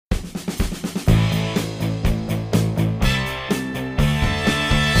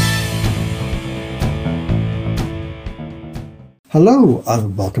Hello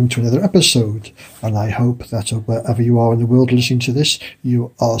and welcome to another episode, and I hope that wherever you are in the world listening to this,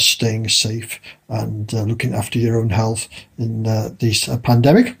 you are staying safe and looking after your own health in this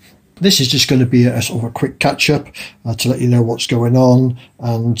pandemic. This is just going to be a sort of a quick catch-up to let you know what's going on.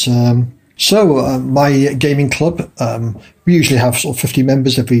 And so my gaming club, we usually have sort of 50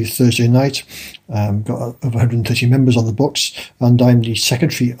 members every Thursday night. Got over 130 members on the books, and I'm the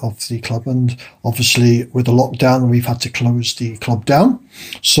secretary of the club. And obviously with the lockdown, we've had to close the club down.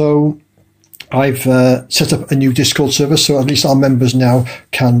 So I've set up a new Discord server, so at least our members now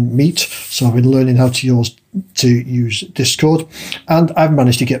can meet. So I've been learning how to use Discord, and I've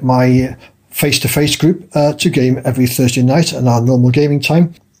managed to get my face-to-face group to game every Thursday night at our normal gaming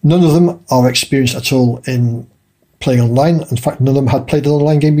time. None of them are experienced at all in playing online. In fact, none of them had played an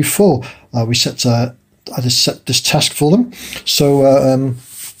online game before. I just set this task for them. So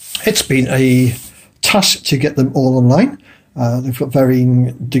it's been a task to get them all online. They've got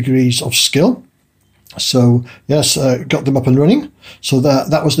varying degrees of skill. So yes, got them up and running. So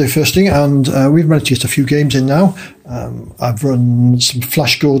that was the first thing, and we've managed to get a few games in now. I've run some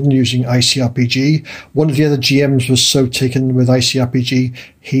Flash Gordon using ICRPG. One of the other GMs was so taken with ICRPG,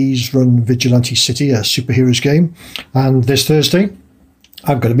 he's run Vigilante City, a superheroes game. And this Thursday,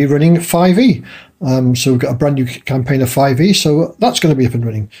 I'm going to be running 5e. So we've got a brand new campaign of 5e, so that's going to be up and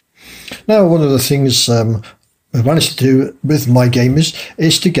running. Now, one of the things I've managed to do with my gamers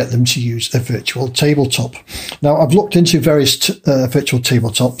is to get them to use a virtual tabletop. Now, I've looked into various virtual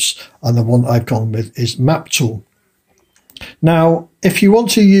tabletops, and the one I've gone with is MapTool. Now, if you want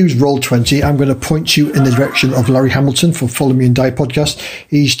to use Roll20, I'm going to point you in the direction of Larry Hamilton for Follow Me and Die podcast.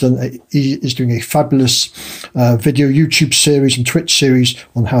 He is doing a fabulous video YouTube series and Twitch series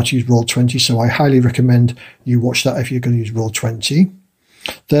on how to use Roll20, so I highly recommend you watch that if you're going to use Roll20.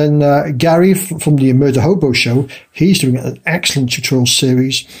 Then Gary from the Murder Hobo Show, he's doing an excellent tutorial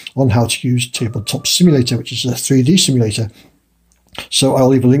series on how to use Tabletop Simulator, which is a 3D simulator. So I'll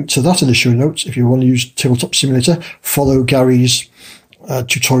leave a link to that in the show notes. If you want to use Tabletop Simulator, follow Gary's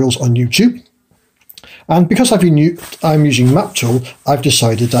tutorials on YouTube. And because I'm using MapTool, I've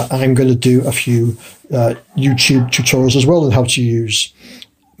decided that I'm going to do a few YouTube tutorials as well on how to use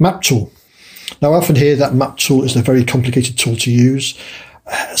MapTool. Now, I often hear that MapTool is a very complicated tool to use.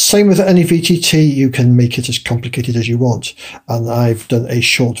 Same with any VTT, you can make it as complicated as you want. And I've done a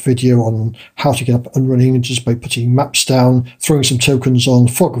short video on how to get up and running just by putting maps down, throwing some tokens on,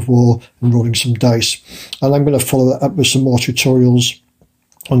 fog of war, and rolling some dice. And I'm going to follow that up with some more tutorials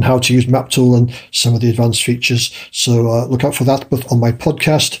on how to use MapTool and some of the advanced features. So look out for that both on my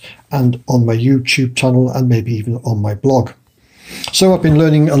podcast and on my YouTube channel, and maybe even on my blog. So I've been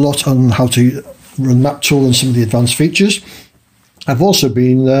learning a lot on how to run MapTool and some of the advanced features. I've also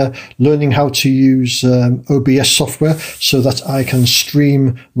been learning how to use OBS software so that I can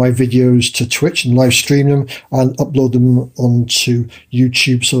stream my videos to Twitch and live stream them and upload them onto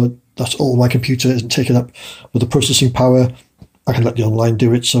YouTube, so that all my computer isn't taken up with the processing power. I can let the online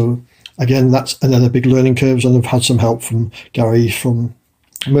do it. So again, that's another big learning curve, and I've had some help from Gary from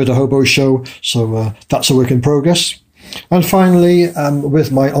Murder Hobo Show. So that's a work in progress. And finally,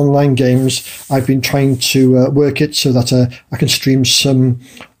 with my online games, I've been trying to work it so that I can stream some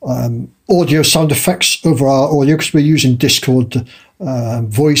audio sound effects over our audio, because we're using Discord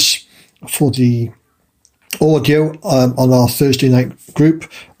voice for the audio on our Thursday night group,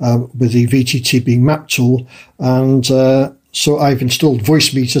 with the VTT being MapTool. And so I've installed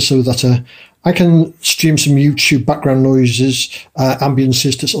Voicemeeter so that I can stream some YouTube background noises,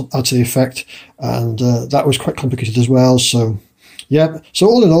 ambiances to sort of add to the effect, and that was quite complicated as well. So, yeah. So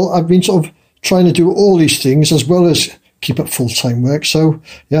all in all, I've been sort of trying to do all these things as well as keep up full-time work. So,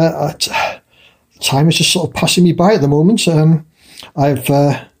 yeah, time is just sort of passing me by at the moment. I've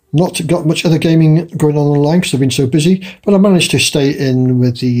not got much other gaming going on online because I've been so busy, but I managed to stay in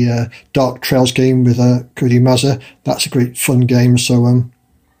with the Dark Trails game with Cody Mazza. That's a great fun game. So,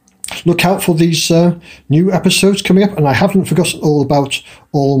 look out for these new episodes coming up. And I haven't forgotten all about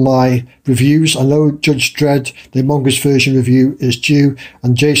all my reviews. I know Judge Dredd, the Mongoose version review, is due,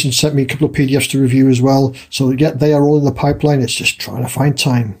 and Jason sent me a couple of PDFs to review as well. So yeah, they are all in the pipeline. It's just trying to find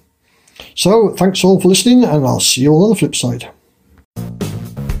time. So thanks all for listening, and I'll see you all on the flip side.